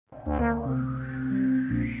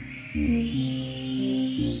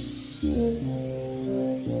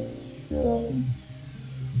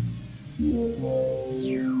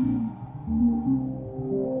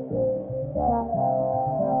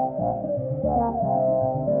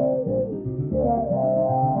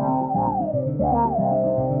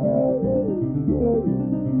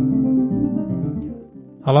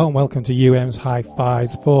Hello and welcome to UM's High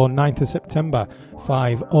Fives for 9th of September.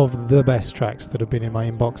 5 of the best tracks that have been in my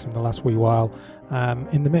inbox in the last wee while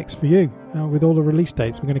in the mix for you with all the release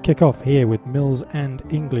dates. We're going to kick off here with Mills and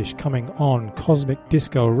English coming on Cosmic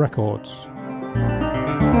Disco Records.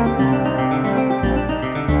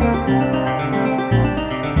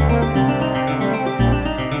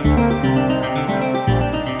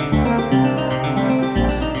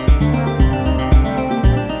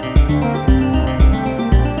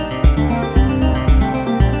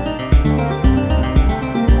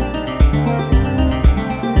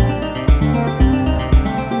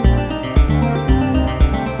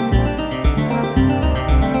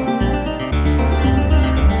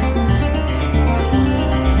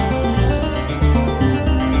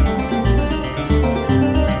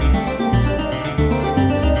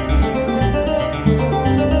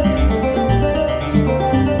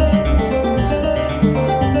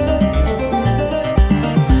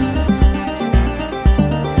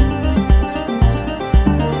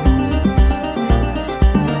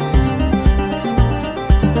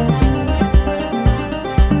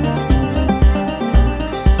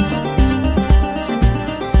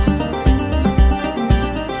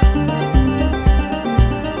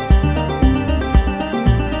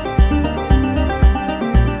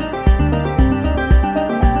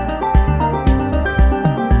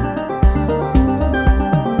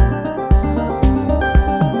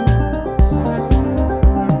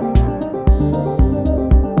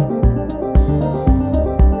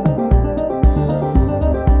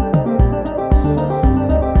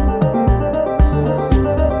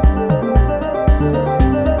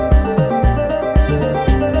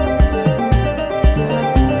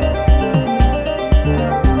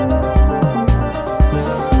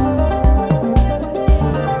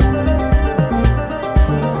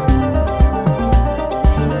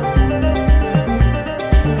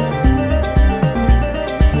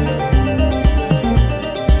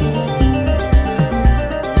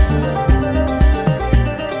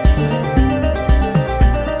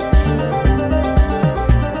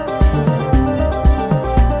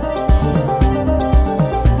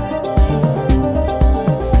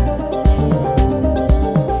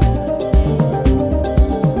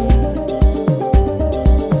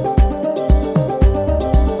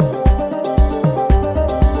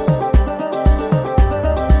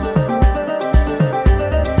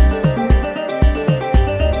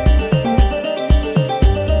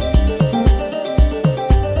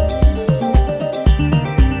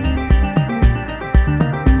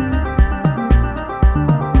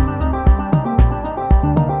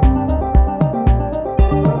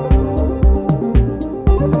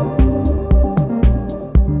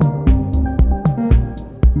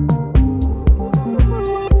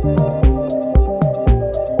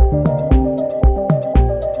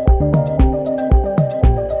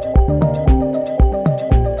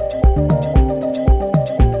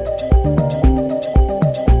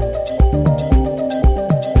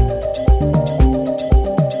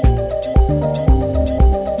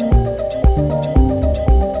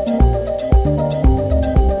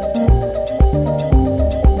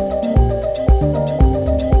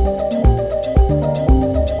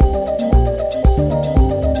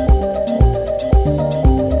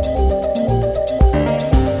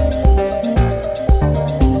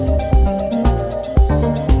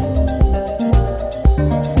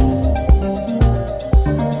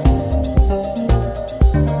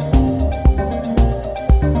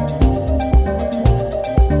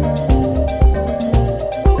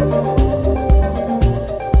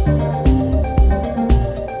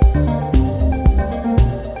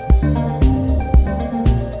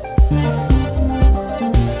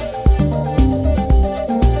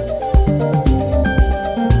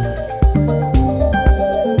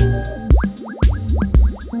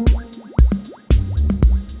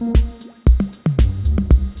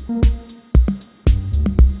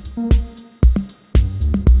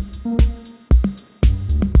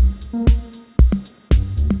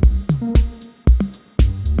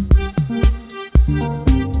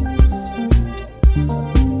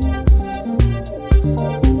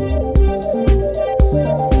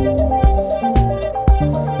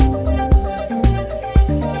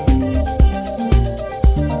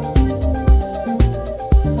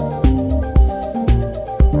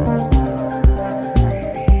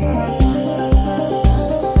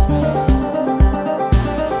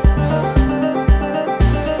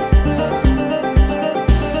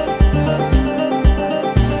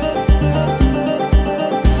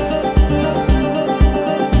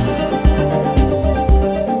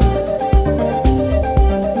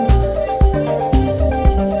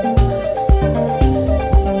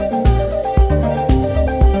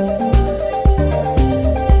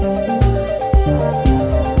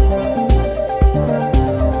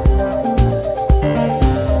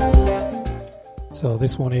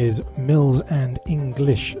 This one is Mills and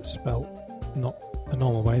English, spelt not the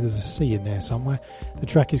normal way, there's a C in there somewhere. The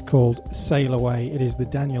track is called Sail Away. It is the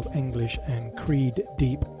Daniel English and Creed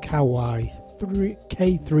Deep Kawai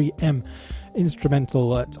K3M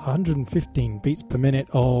instrumental at 115 beats per minute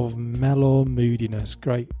of mellow moodiness.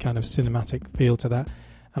 Great kind of cinematic feel to that.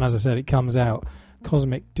 And as I said, it comes out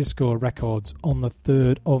Cosmic Disco Records on the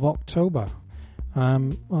 3rd of October.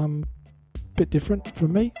 Bit different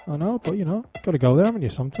from me, I know, but you know, got to go there, haven't you,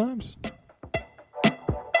 sometimes?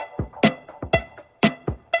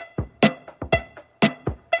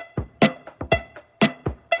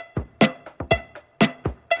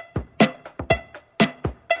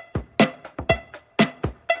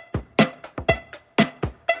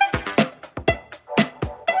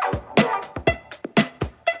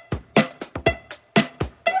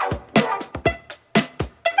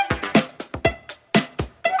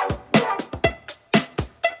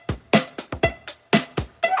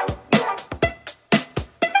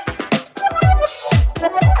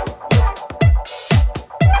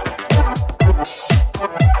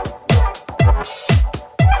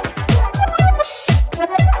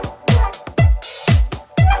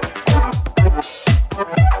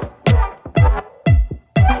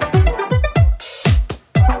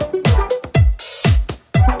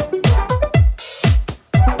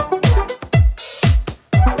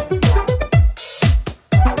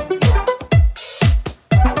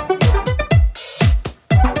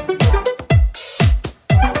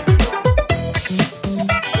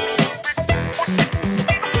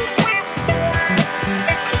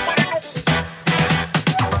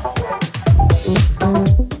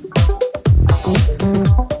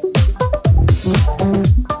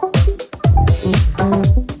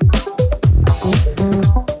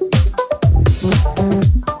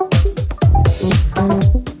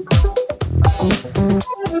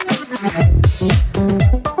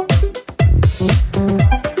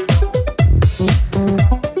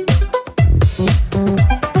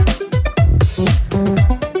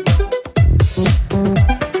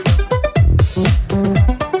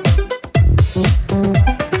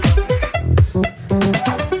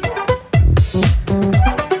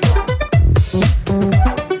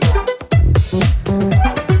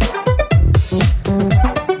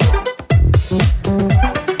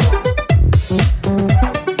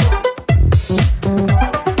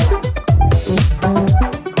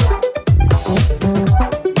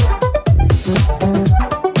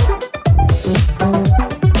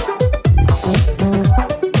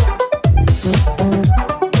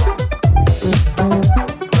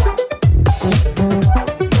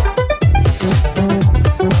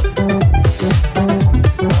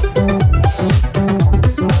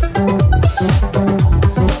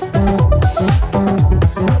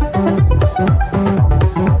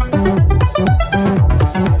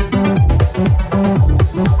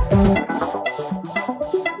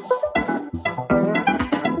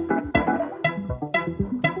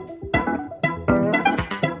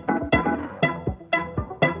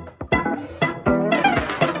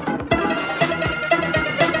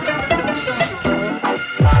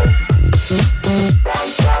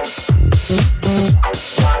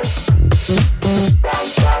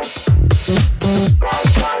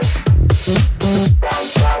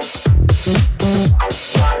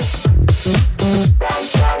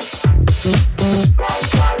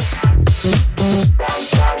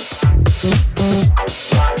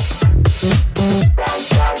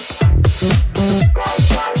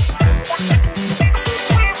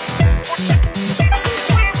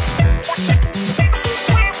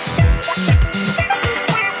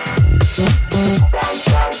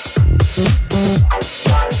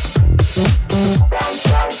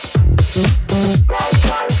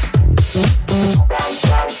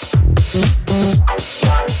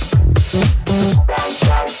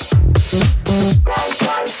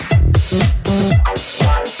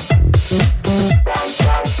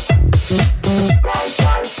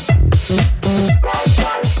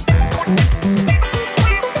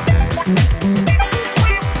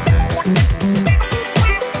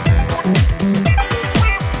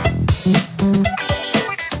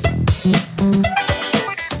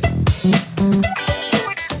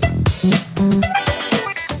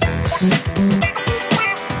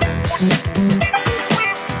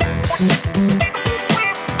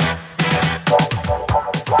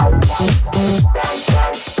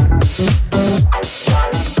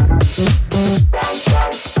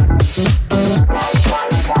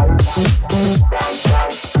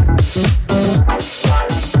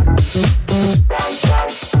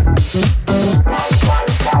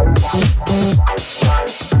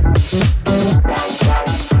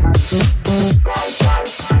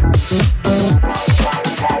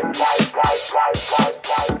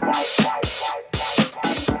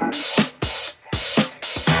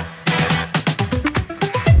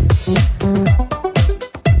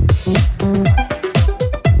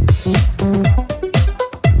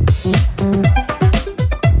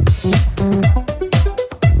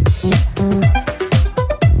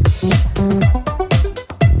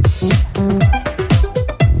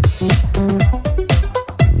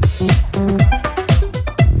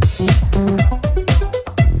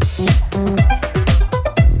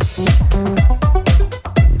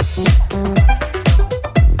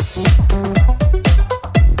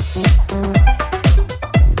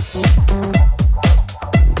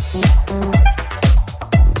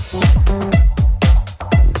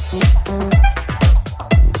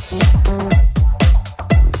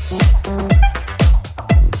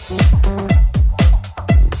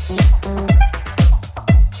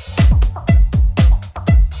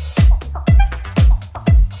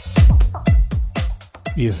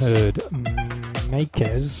 You heard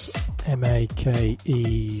Makez,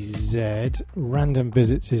 Makez. Random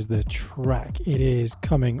Visits is the track. It is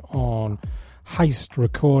coming on Heist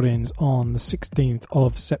Recordings on the 16th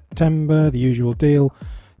of September. The usual deal.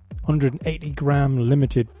 180 gram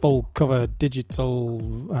limited full cover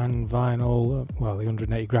digital and vinyl. Well, the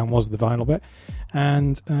 180 gram was the vinyl bit,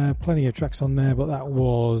 and plenty of tracks on there, but that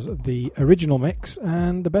was the original mix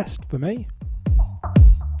and the best for me.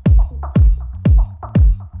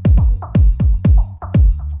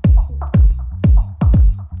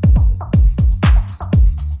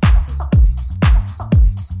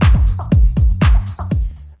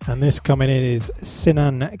 And this coming in is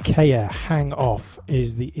Sinan Kaya. Hang Off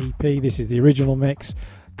is the EP. This is the original mix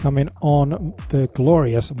coming on the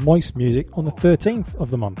glorious Moist Music on the 13th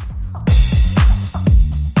of the month.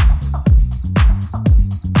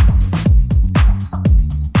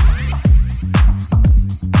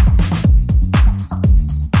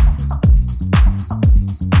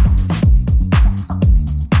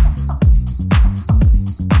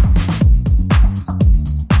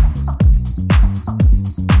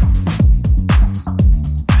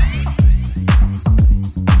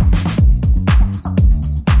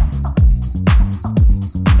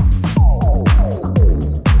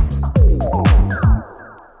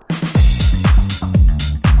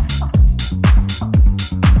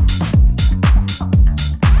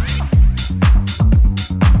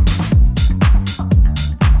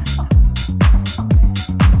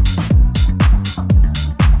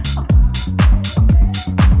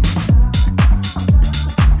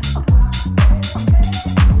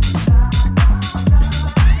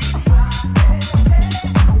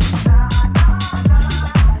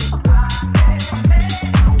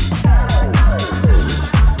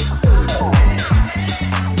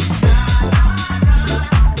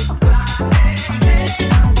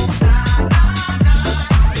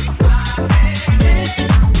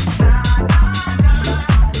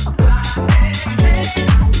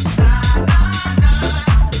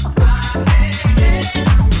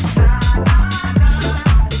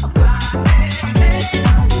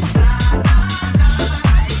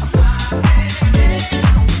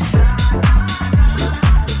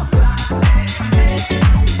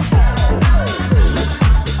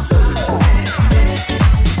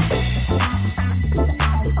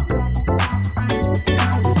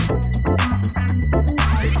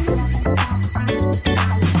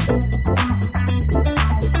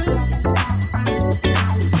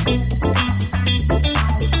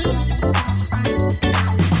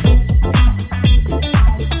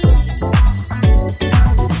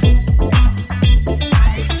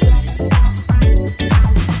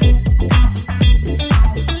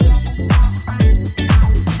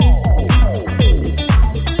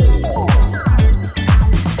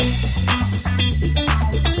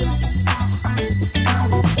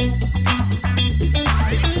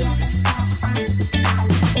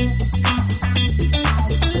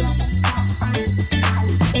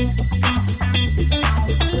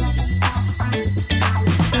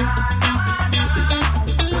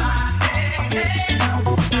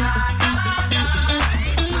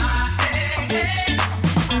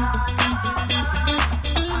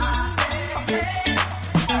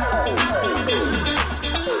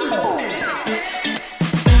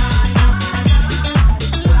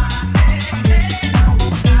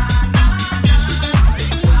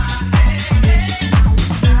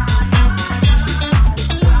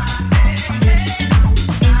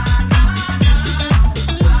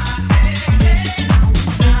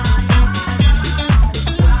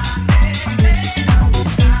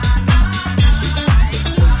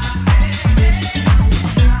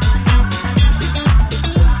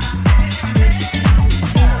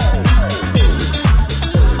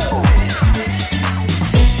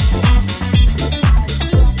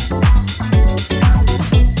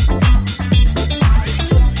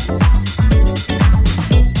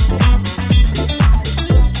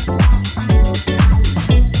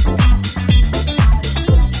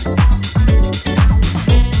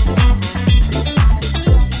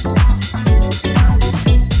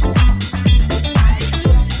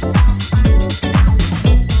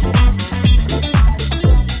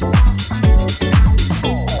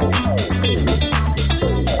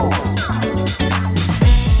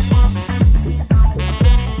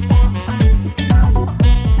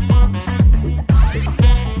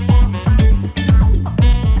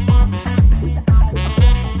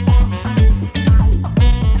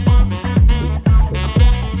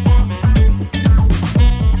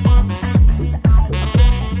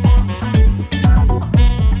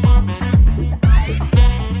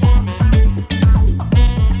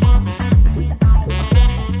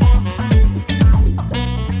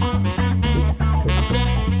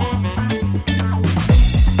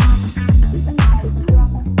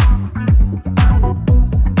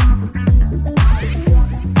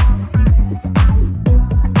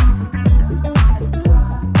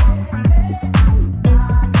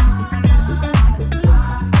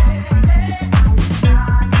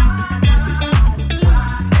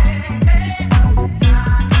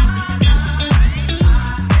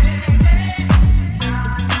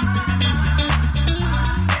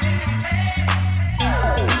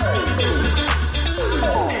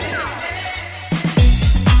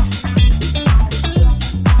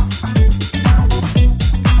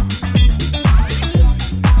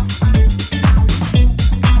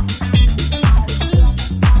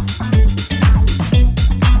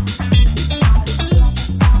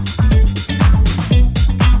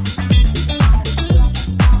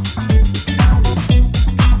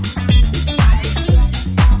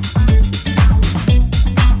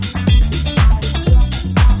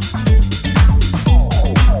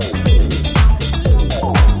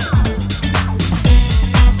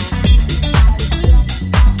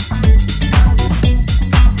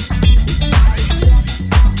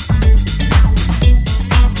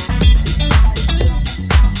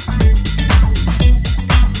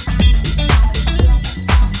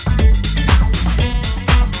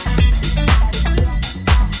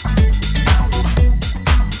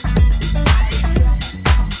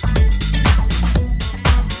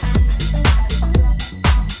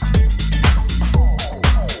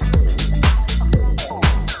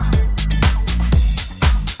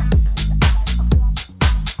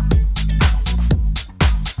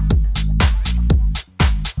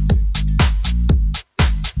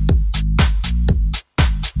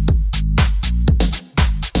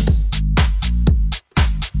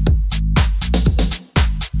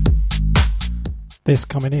 this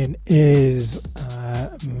coming in is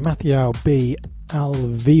Mathieu B.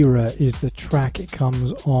 Alvira is the track. It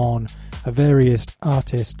comes on a Various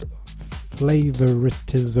Artist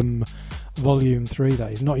Flavoritism Volume 3.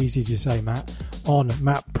 That is not easy to say, Matt. On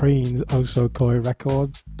Matt Preen's Osokoi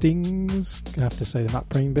Recordings. I have to say the Matt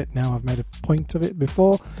Preen bit now. I've made a point of it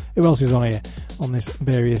before. Who else is on here? On this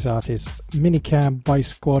Various Artists? Minicab, Vice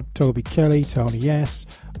Squad, Toby Kelly, Tony S,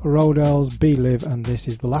 Rodels, B-Liv, and this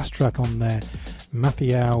is the last track on there,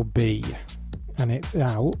 Mathieu B. And it's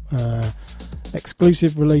out.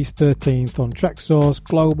 Exclusive release 13th on Tracksource,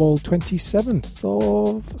 global 27th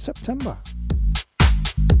of September.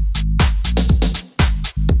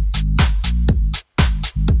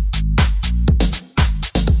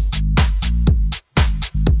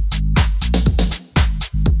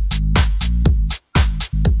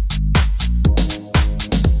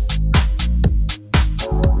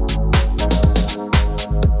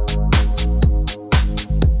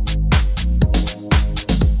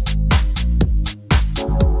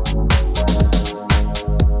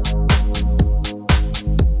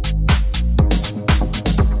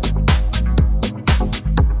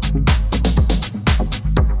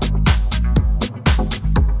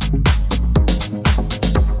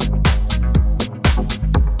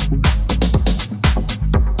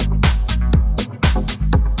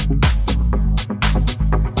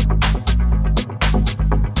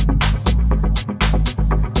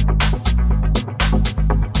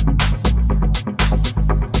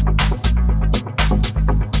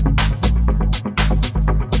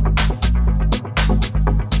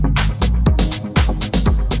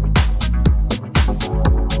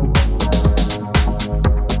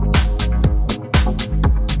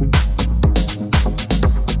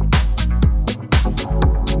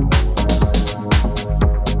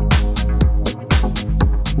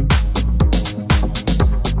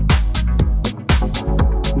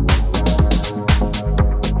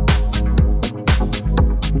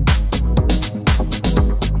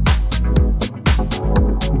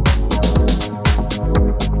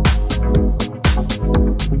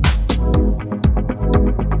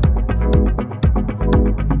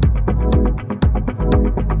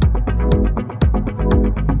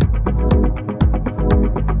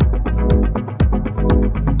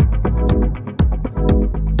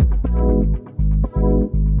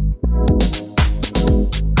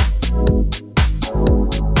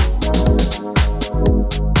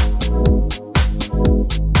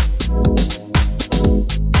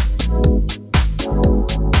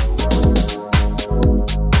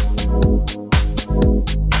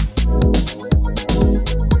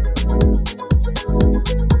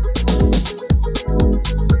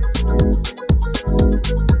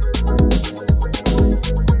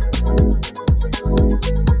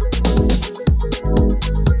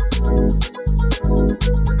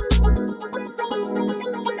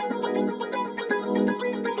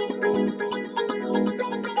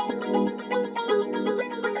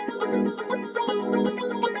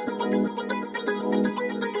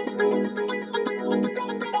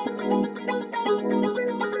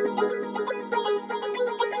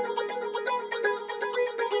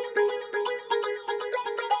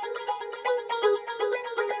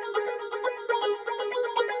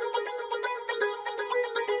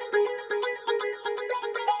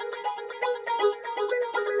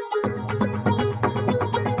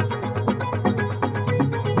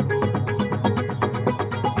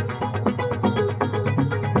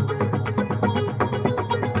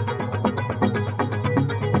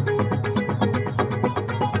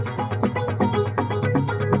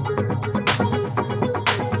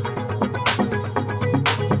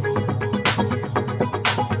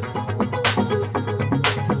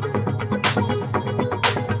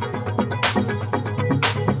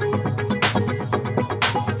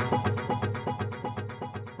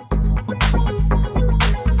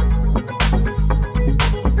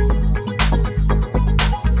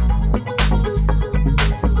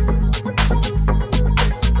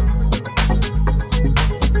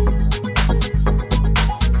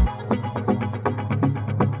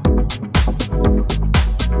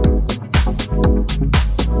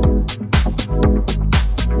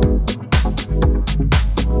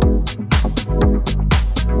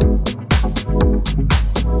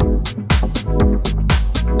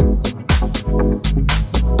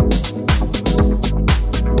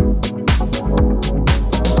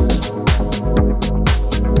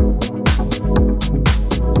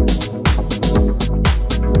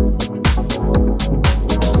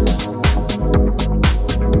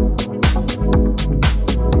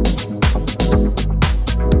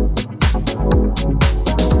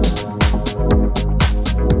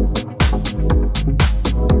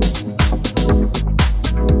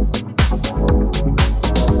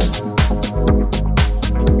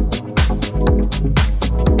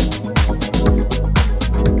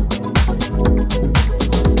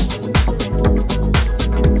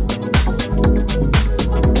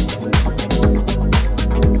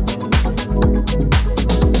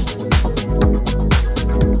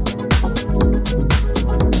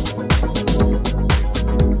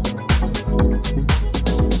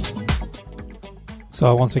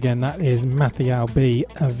 So once again, that is Matthew B.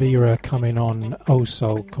 Avira coming on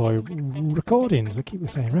Oso Koi Recordings. I keep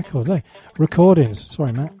saying records, eh? Recordings.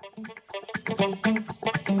 Sorry, Matt.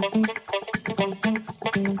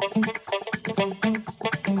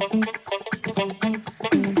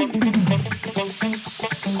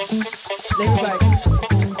 They was like,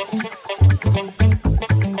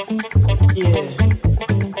 yeah.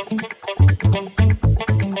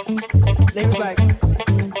 They was like,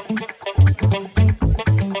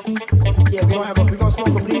 yeah, we gonna smoke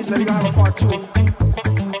a breeze, and then we gonna have a part 2.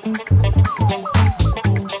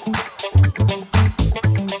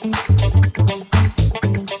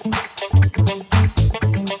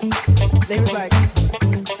 They was like,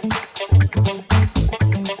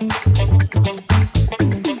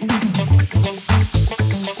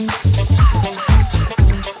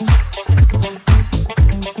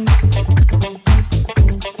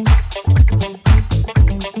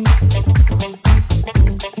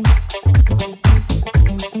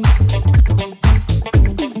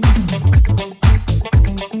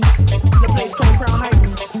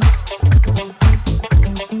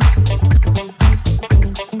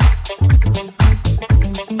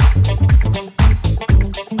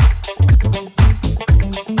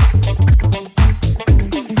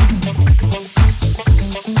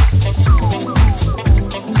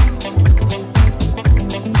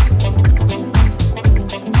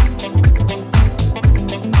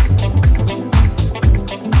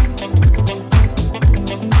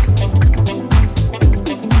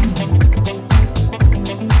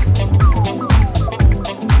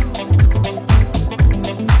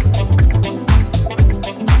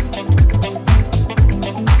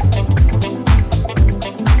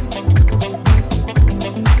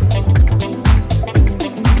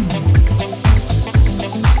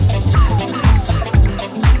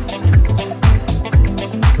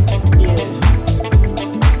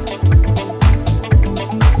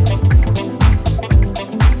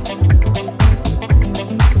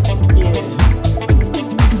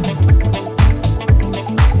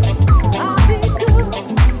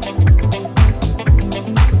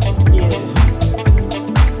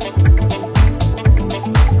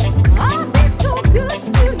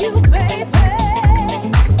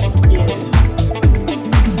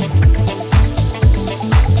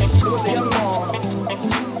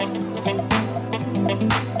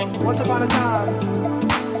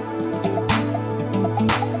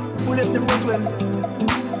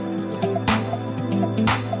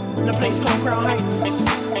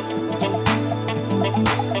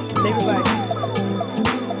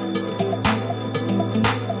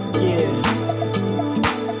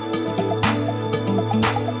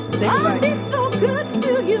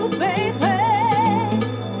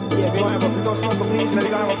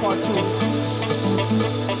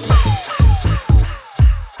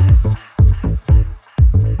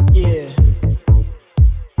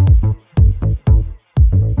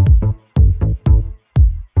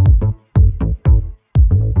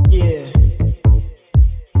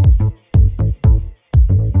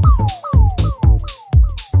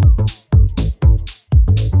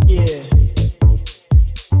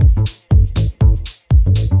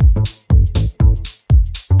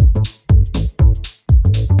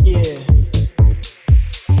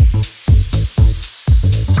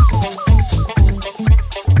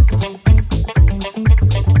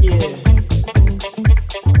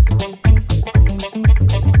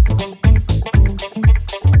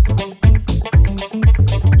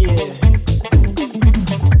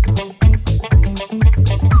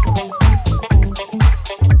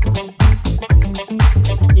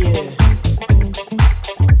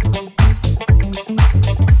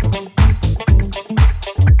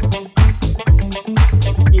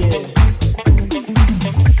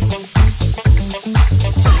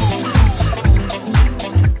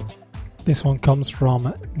 This one comes from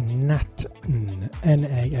Natn,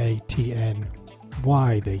 Naatn.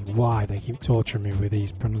 Why they keep torturing me with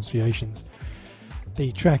these pronunciations.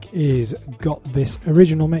 The track is Got This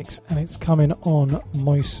Original Mix, and it's coming on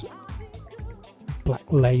Moist Black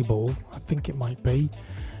Label, I think it might be.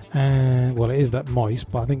 Well, it is that Moist,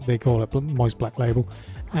 but I think they call it Moist Black Label.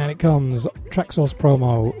 And it comes Tracksource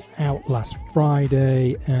promo out last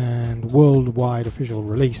Friday and worldwide official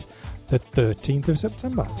release the 13th of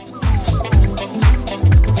September.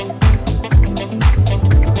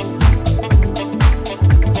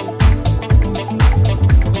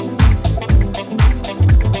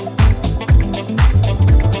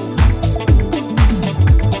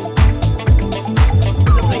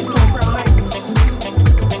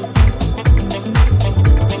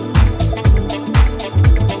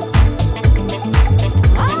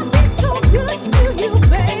 I've been so good to you.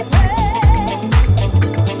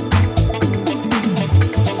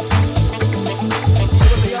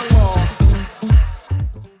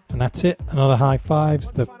 that's it. Another high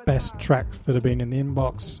fives, the best tracks that have been in the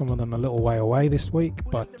inbox. Some of them a little way away this week,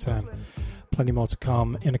 but plenty more to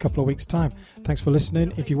come in a couple of weeks' time. Thanks for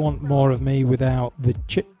listening. If you want more of me without the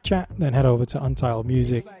chit-chat, then head over to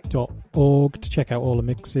untitledmusic.org to check out all the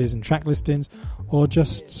mixes and track listings, or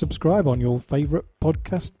just subscribe on your favourite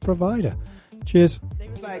podcast provider. Cheers.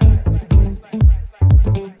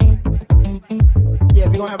 Yeah,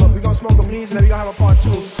 we're gonna smoke a breeze and then we're gonna have a part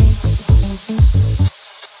 2.